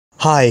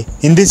Hi,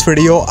 in this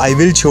video I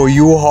will show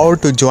you how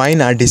to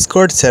join a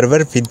Discord server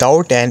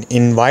without an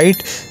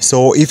invite.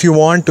 So if you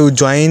want to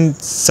join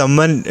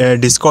someone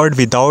Discord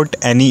without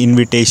any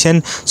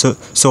invitation, so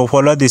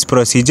follow this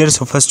procedure.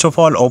 So first of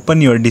all,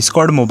 open your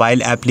Discord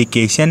mobile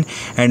application,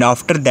 and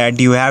after that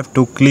you have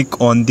to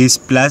click on this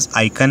plus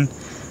icon.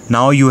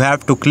 Now you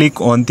have to click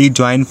on the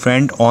join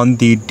friend on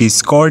the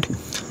Discord,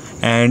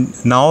 and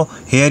now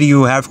here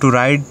you have to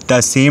write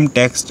the same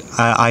text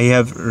I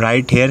have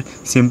right here.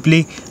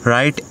 Simply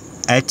write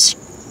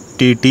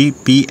HTTPS,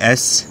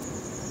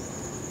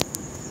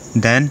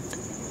 then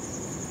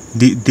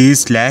these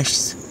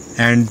slashes,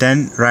 and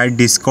then write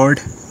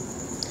Discord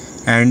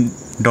and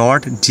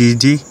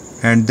 .gg,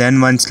 and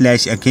then one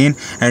slash again,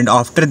 and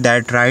after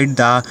that write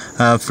the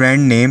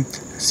friend name.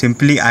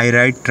 Simply I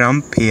write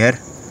Trump here.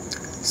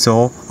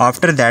 So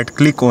after that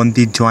click on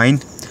the join,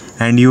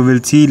 and you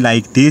will see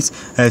like this.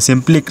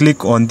 Simply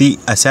click on the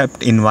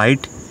accept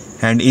invite,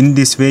 and in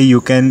this way you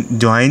can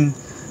join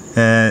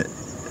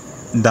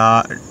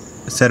the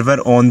server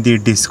on the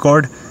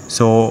Discord.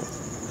 So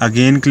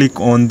again click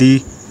on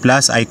the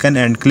plus icon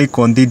and click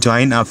on the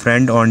join a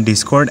friend on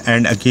Discord,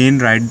 and again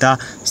write the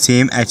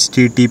same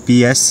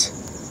HTTPS,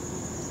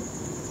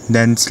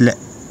 then //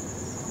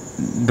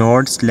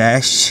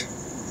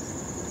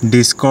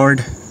 discord.gg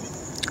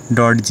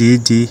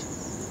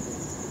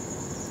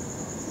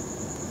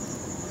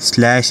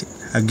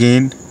 /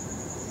 again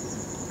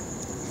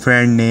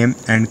friend name,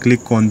 and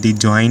click on the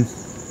join.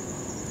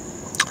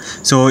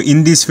 So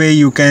in this way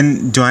you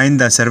can join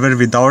the server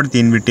without the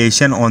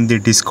invitation on the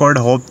Discord.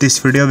 Hope this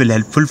video will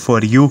helpful for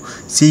you.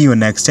 See you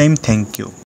next time. Thank you.